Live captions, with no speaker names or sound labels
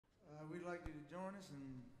like you to join us, and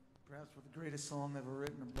perhaps with the greatest song ever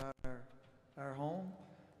written about our home,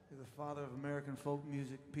 the father of American folk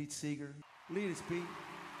music, Pete Seeger. Lead us, Pete.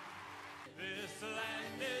 This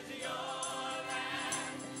land is your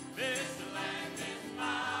land. This land is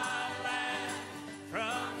my land.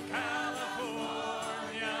 From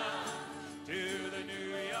California to the New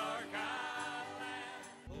York Island.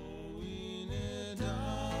 Oh, we need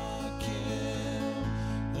darkin.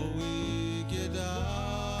 Oh, we get darkin.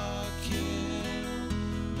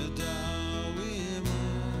 But we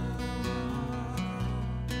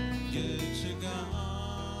get you gone.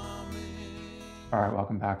 All right,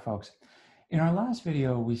 welcome back, folks. In our last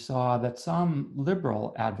video, we saw that some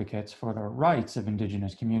liberal advocates for the rights of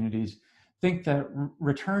indigenous communities think that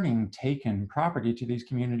returning taken property to these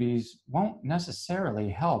communities won't necessarily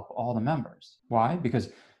help all the members. Why?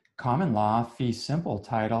 Because common law fee simple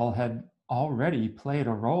title had already played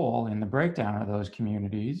a role in the breakdown of those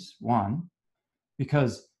communities. One,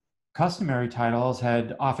 because customary titles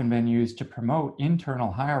had often been used to promote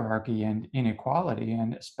internal hierarchy and inequality,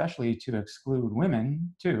 and especially to exclude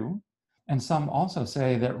women. Two, and some also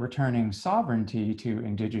say that returning sovereignty to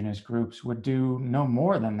indigenous groups would do no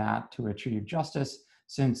more than that to achieve justice,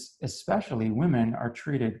 since especially women are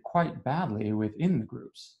treated quite badly within the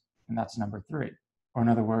groups. And that's number three. Or in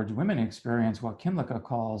other words, women experience what Kinlicka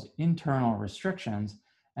calls internal restrictions,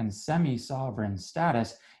 and semi-sovereign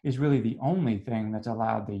status is really the only thing that's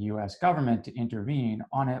allowed the US government to intervene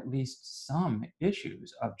on at least some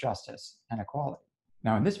issues of justice and equality.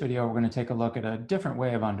 Now, in this video, we're going to take a look at a different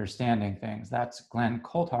way of understanding things. That's Glenn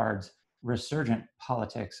Coulthard's resurgent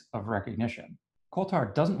politics of recognition.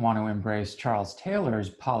 Coulthard doesn't want to embrace Charles Taylor's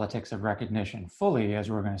politics of recognition fully, as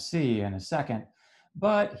we're going to see in a second,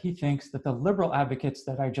 but he thinks that the liberal advocates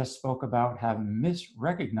that I just spoke about have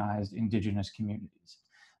misrecognized indigenous communities.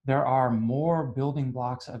 There are more building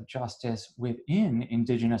blocks of justice within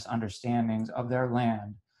indigenous understandings of their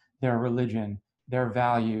land, their religion, their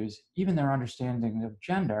values, even their understanding of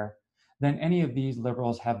gender, than any of these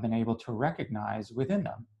liberals have been able to recognize within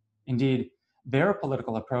them. Indeed, their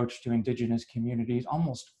political approach to indigenous communities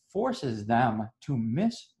almost forces them to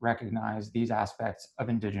misrecognize these aspects of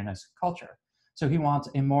indigenous culture. So he wants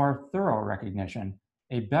a more thorough recognition,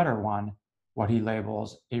 a better one, what he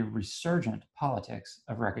labels a resurgent politics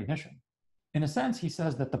of recognition. In a sense, he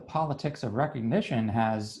says that the politics of recognition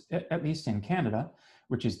has, at least in Canada,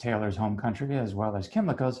 which is Taylor's home country as well as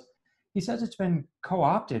Kinlicka's, he says it's been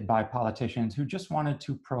co-opted by politicians who just wanted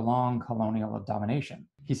to prolong colonial domination.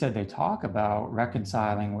 He said they talk about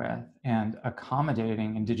reconciling with and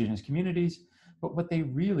accommodating indigenous communities, but what they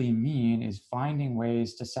really mean is finding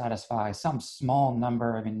ways to satisfy some small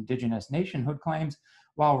number of indigenous nationhood claims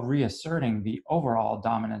while reasserting the overall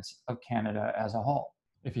dominance of Canada as a whole.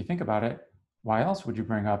 If you think about it, why else would you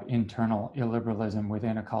bring up internal illiberalism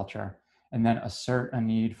within a culture and then assert a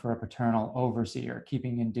need for a paternal overseer,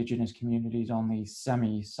 keeping indigenous communities only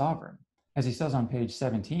semi-sovereign? As he says on page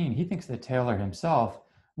 17, he thinks that Taylor himself,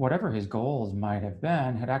 whatever his goals might have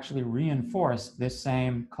been, had actually reinforced this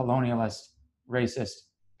same colonialist, racist,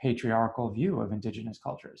 patriarchal view of indigenous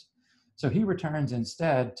cultures. So he returns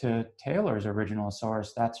instead to Taylor's original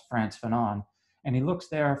source, that's Frantz Fanon, and he looks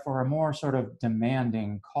there for a more sort of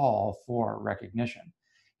demanding call for recognition.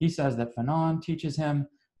 He says that Fanon teaches him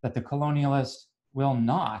that the colonialist will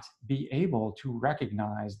not be able to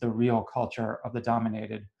recognize the real culture of the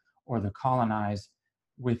dominated or the colonized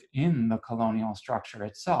within the colonial structure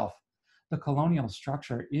itself. The colonial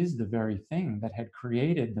structure is the very thing that had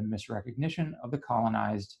created the misrecognition of the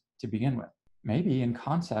colonized to begin with. Maybe in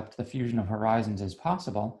concept, the fusion of horizons is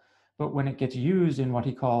possible, but when it gets used in what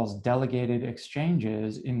he calls delegated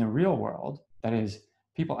exchanges in the real world, that is,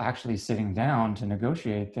 people actually sitting down to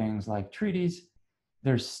negotiate things like treaties,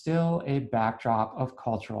 there's still a backdrop of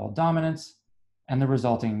cultural dominance, and the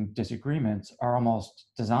resulting disagreements are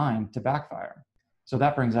almost designed to backfire. So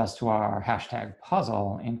that brings us to our hashtag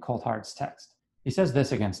puzzle in Coulthard's text. He says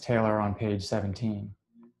this against Taylor on page 17.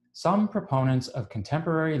 Some proponents of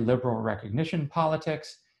contemporary liberal recognition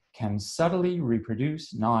politics can subtly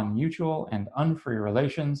reproduce non-mutual and unfree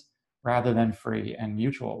relations rather than free and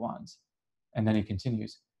mutual ones. And then he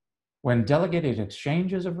continues, when delegated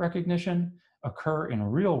exchanges of recognition occur in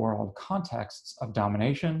real-world contexts of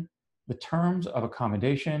domination, the terms of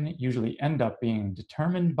accommodation usually end up being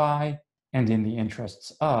determined by and in the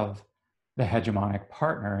interests of the hegemonic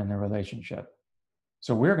partner in the relationship.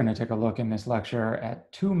 So we're going to take a look in this lecture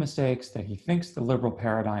at two mistakes that he thinks the liberal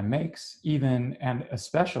paradigm makes, even and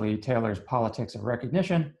especially Taylor's politics of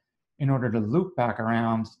recognition, in order to loop back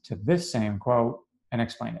around to this same quote and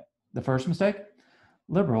explain it. The first mistake,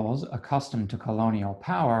 Liberals, accustomed to colonial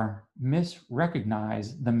power,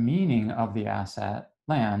 misrecognize the meaning of the asset,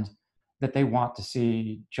 land, that they want to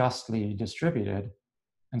see justly distributed.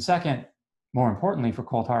 And second, more importantly for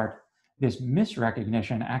Coulthart, this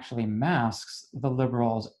misrecognition actually masks the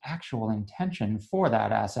liberals' actual intention for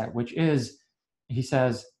that asset, which is, he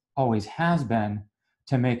says, always has been,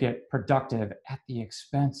 to make it productive at the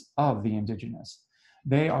expense of the indigenous.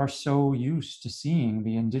 They are so used to seeing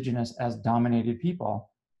the indigenous as dominated people.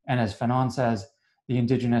 And as Fanon says, the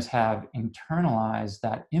indigenous have internalized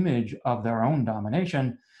that image of their own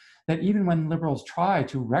domination, that even when liberals try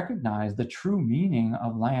to recognize the true meaning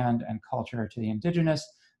of land and culture to the indigenous,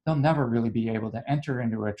 they'll never really be able to enter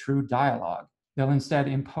into a true dialogue. They'll instead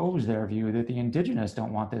impose their view that the indigenous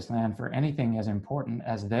don't want this land for anything as important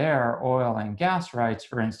as their oil and gas rights,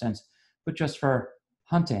 for instance, but just for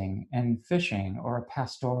hunting and fishing or a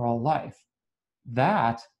pastoral life.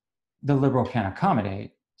 That the liberal can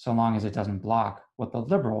accommodate, so long as it doesn't block what the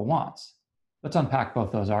liberal wants. Let's unpack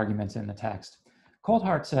both those arguments in the text.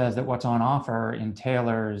 Coulthart says that what's on offer in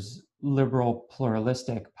Taylor's liberal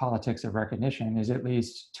pluralistic politics of recognition is at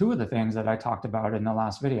least two of the things that I talked about in the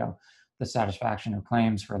last video: the satisfaction of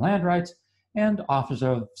claims for land rights and offers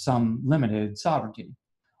of some limited sovereignty.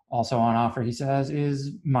 Also on offer, he says,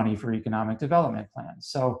 is money for economic development plans.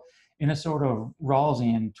 So in a sort of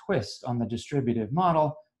Rawlsian twist on the distributive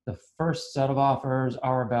model, the first set of offers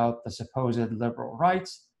are about the supposed liberal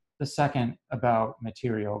rights, the second about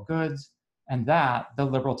material goods, and that the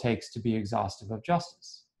liberal takes to be exhaustive of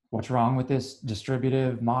justice. What's wrong with this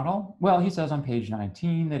distributive model? Well, he says on page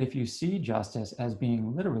 19 that if you see justice as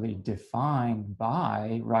being literally defined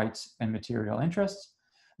by rights and material interests,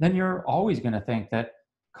 then you're always going to think that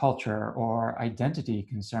culture or identity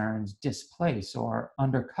concerns displace or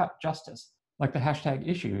undercut justice, like the hashtag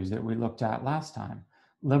issues that we looked at last time.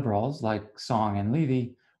 Liberals, like Song and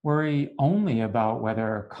Levy, worry only about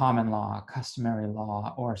whether common law, customary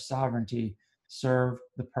law, or sovereignty serve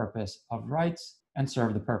the purpose of rights and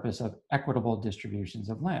serve the purpose of equitable distributions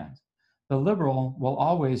of land. The liberal will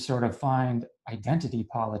always sort of find identity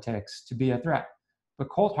politics to be a threat. But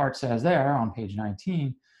Coulthart says there on page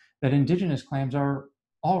 19 that indigenous claims are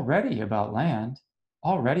already about land,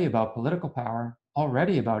 already about political power,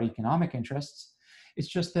 already about economic interests. It's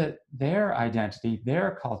just that their identity,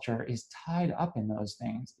 their culture is tied up in those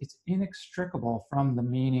things. It's inextricable from the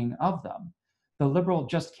meaning of them. The liberal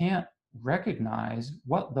just can't recognize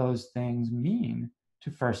what those things mean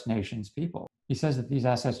to First Nations people. He says that these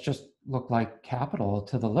assets just look like capital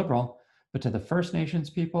to the liberal, but to the First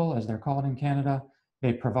Nations people, as they're called in Canada,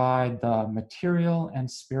 they provide the material and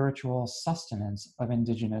spiritual sustenance of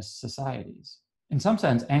Indigenous societies. In some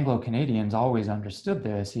sense, Anglo-Canadians always understood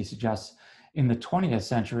this. He suggests in the 20th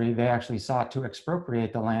century, they actually sought to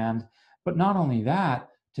expropriate the land, but not only that,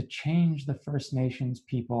 to change the First Nations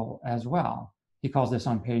people as well. He calls this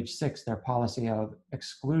on page 6 their policy of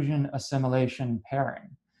exclusion, assimilation, pairing.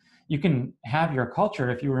 You can have your culture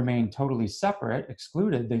if you remain totally separate,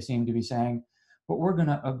 excluded, they seem to be saying, but we're going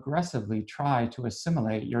to aggressively try to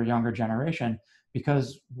assimilate your younger generation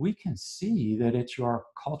because we can see that it's your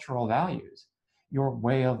cultural values, your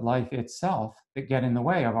way of life itself, that get in the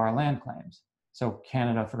way of our land claims. So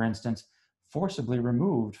Canada, for instance, forcibly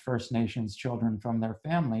removed First Nations children from their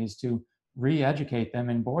families to re-educate them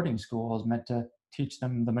in boarding schools meant to teach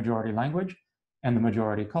them the majority language and the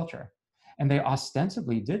majority culture. And they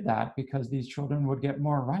ostensibly did that because these children would get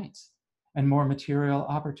more rights and more material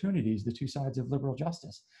opportunities, the two sides of liberal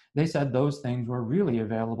justice. They said those things were really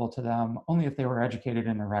available to them only if they were educated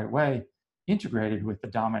in the right way, integrated with the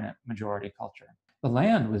dominant majority culture. The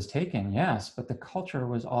land was taken, yes, but the culture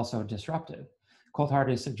was also disruptive. Coulthart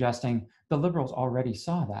is suggesting the liberals already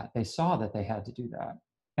saw that. They saw that they had to do that.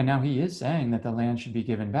 And now he is saying that the land should be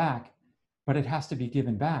given back, but it has to be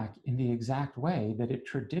given back in the exact way that it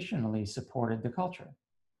traditionally supported the culture.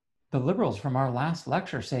 The liberals from our last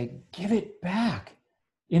lecture say, give it back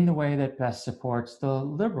in the way that best supports the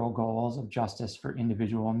liberal goals of justice for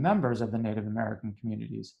individual members of the Native American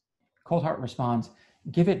communities. Coulthart responds,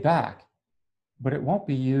 give it back, but it won't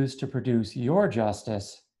be used to produce your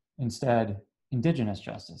justice, instead, Indigenous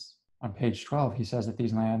justice. On page 12, he says that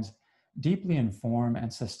these lands deeply inform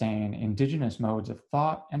and sustain Indigenous modes of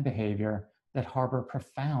thought and behavior that harbor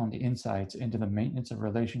profound insights into the maintenance of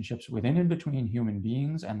relationships within and between human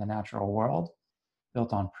beings and the natural world,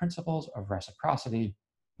 built on principles of reciprocity,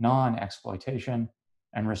 non-exploitation,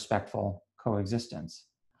 and respectful coexistence.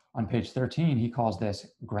 On page 13, he calls this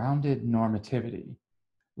grounded normativity.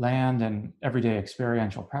 Land and everyday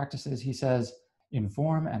experiential practices, he says,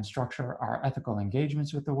 inform and structure our ethical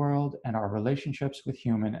engagements with the world and our relationships with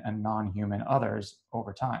human and non-human others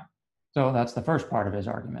over time. So that's the first part of his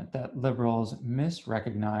argument, that liberals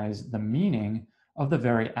misrecognize the meaning of the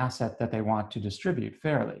very asset that they want to distribute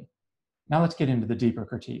fairly. Now let's get into the deeper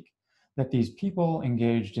critique, that these people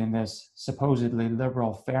engaged in this supposedly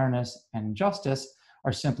liberal fairness and justice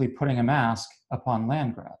are simply putting a mask upon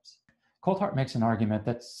land grabs. Coulthard makes an argument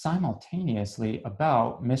that's simultaneously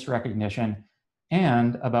about misrecognition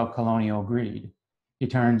and about colonial greed. He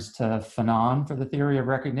turns to Fanon for the theory of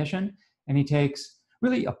recognition, and he takes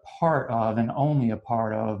really a part of, and only a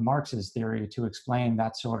part of, Marx's theory to explain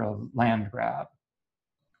that sort of land grab.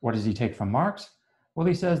 What does he take from Marx? Well,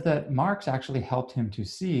 he says that Marx actually helped him to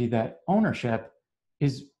see that ownership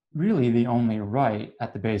is really the only right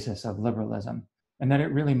at the basis of liberalism, and that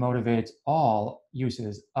it really motivates all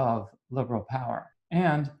uses of liberal power.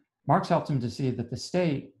 And Marx helped him to see that the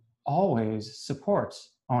state always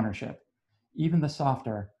supports ownership, even the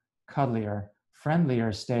softer, cuddlier,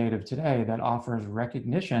 friendlier state of today that offers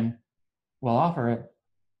recognition will offer it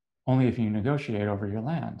only if you negotiate over your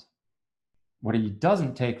land. What he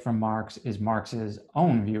doesn't take from Marx is Marx's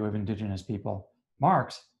own view of indigenous people.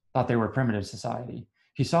 Marx thought they were primitive society.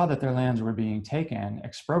 He saw that their lands were being taken,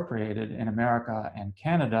 expropriated in America and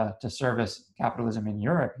Canada to service capitalism in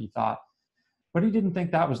Europe, he thought. But he didn't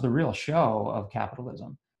think that was the real show of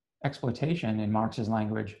capitalism. Exploitation, in Marx's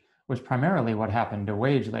language, was primarily what happened to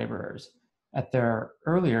wage laborers. At their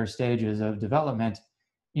earlier stages of development,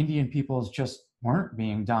 Indian peoples just weren't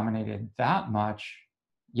being dominated that much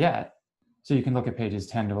yet. So you can look at pages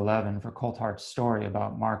 10 to 11 for Coulthard's story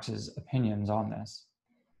about Marx's opinions on this.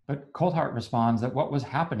 But Coulthard responds that what was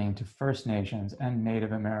happening to First Nations and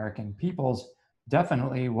Native American peoples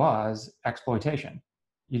definitely was exploitation.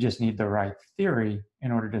 You just need the right theory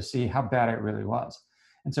in order to see how bad it really was.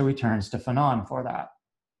 And so he turns to Fanon for that.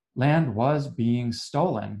 Land was being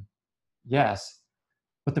stolen, yes,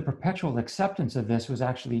 but the perpetual acceptance of this was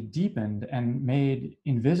actually deepened and made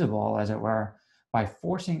invisible, as it were, by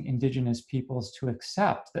forcing indigenous peoples to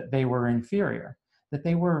accept that they were inferior, that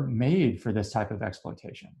they were made for this type of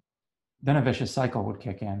exploitation. Then a vicious cycle would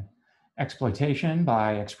kick in. Exploitation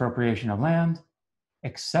by expropriation of land,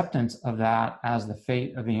 acceptance of that as the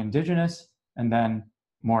fate of the indigenous, and then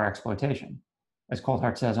more exploitation. As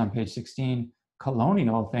Coulthard says on page 16,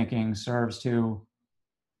 colonial thinking serves to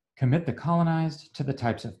commit the colonized to the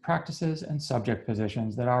types of practices and subject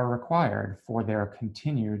positions that are required for their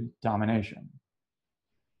continued domination.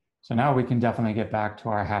 So now we can definitely get back to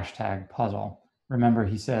our hashtag puzzle. Remember,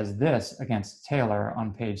 he says this against Taylor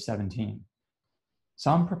on page 17.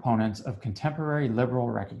 Some proponents of contemporary liberal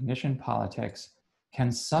recognition politics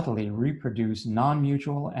can subtly reproduce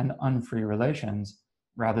non-mutual and unfree relations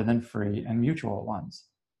rather than free and mutual ones.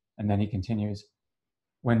 And then he continues,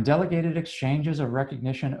 when delegated exchanges of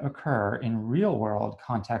recognition occur in real-world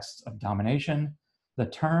contexts of domination, the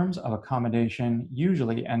terms of accommodation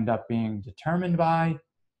usually end up being determined by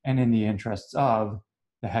and in the interests of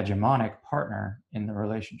the hegemonic partner in the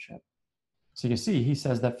relationship. So you see, he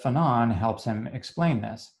says that Fanon helps him explain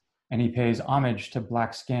this, and he pays homage to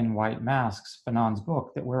Black Skin, White Masks, Fanon's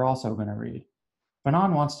book that we're also going to read.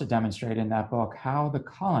 Fanon wants to demonstrate in that book how the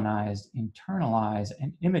colonized internalize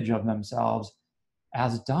an image of themselves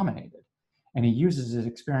as dominated. And he uses his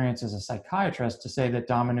experience as a psychiatrist to say that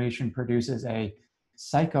domination produces a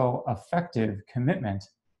psychoaffective commitment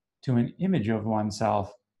to an image of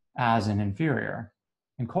oneself as an inferior.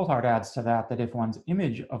 And Coulthard adds to that that if one's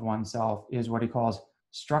image of oneself is what he calls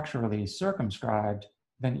structurally circumscribed,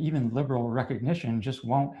 then even liberal recognition just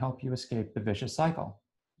won't help you escape the vicious cycle.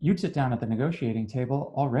 You'd sit down at the negotiating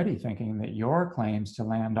table already thinking that your claims to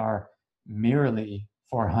land are merely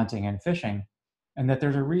for hunting and fishing, and that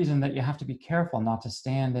there's a reason that you have to be careful not to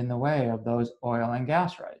stand in the way of those oil and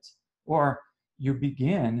gas rights. Or you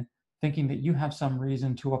begin thinking that you have some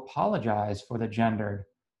reason to apologize for the gendered,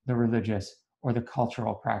 the religious, or the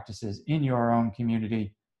cultural practices in your own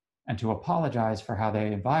community, and to apologize for how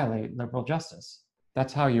they violate liberal justice.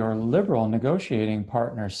 That's how your liberal negotiating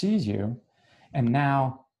partner sees you, and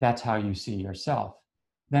now that's how you see yourself.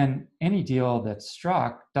 Then any deal that's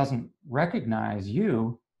struck doesn't recognize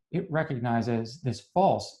you, it recognizes this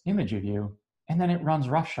false image of you, and then it runs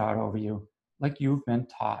roughshod over you like you've been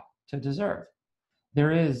taught to deserve.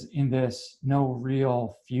 There is in this no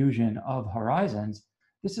real fusion of horizons.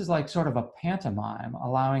 This is like sort of a pantomime,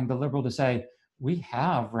 allowing the liberal to say, we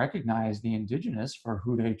have recognized the indigenous for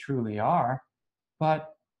who they truly are,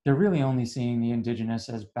 but they're really only seeing the indigenous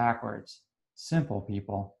as backwards, simple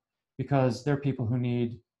people, because they're people who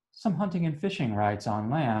need some hunting and fishing rights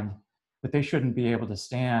on land, but they shouldn't be able to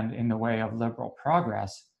stand in the way of liberal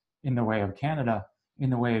progress, in the way of Canada, in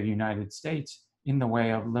the way of the United States, in the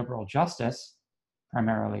way of liberal justice,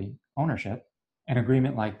 primarily ownership. An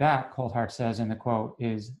agreement like that, Coulthart says in the quote,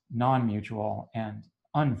 is non-mutual and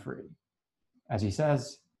unfree. As he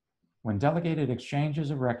says, when delegated exchanges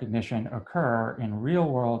of recognition occur in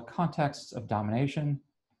real-world contexts of domination,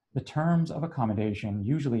 the terms of accommodation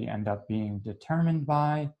usually end up being determined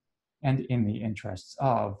by and in the interests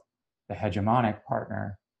of the hegemonic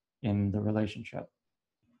partner in the relationship.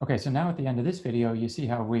 Okay, so now at the end of this video, you see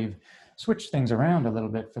how we've switched things around a little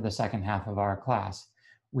bit for the second half of our class.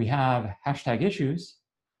 We have hashtag issues,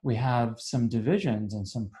 we have some divisions and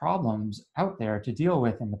some problems out there to deal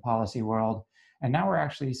with in the policy world, and now we're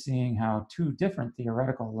actually seeing how two different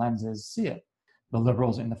theoretical lenses see it. The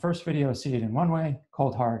liberals in the first video see it in one way,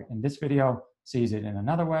 Coulthart in this video sees it in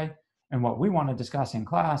another way, and what we want to discuss in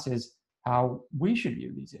class is how we should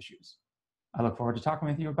view these issues. I look forward to talking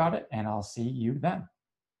with you about it, and I'll see you then.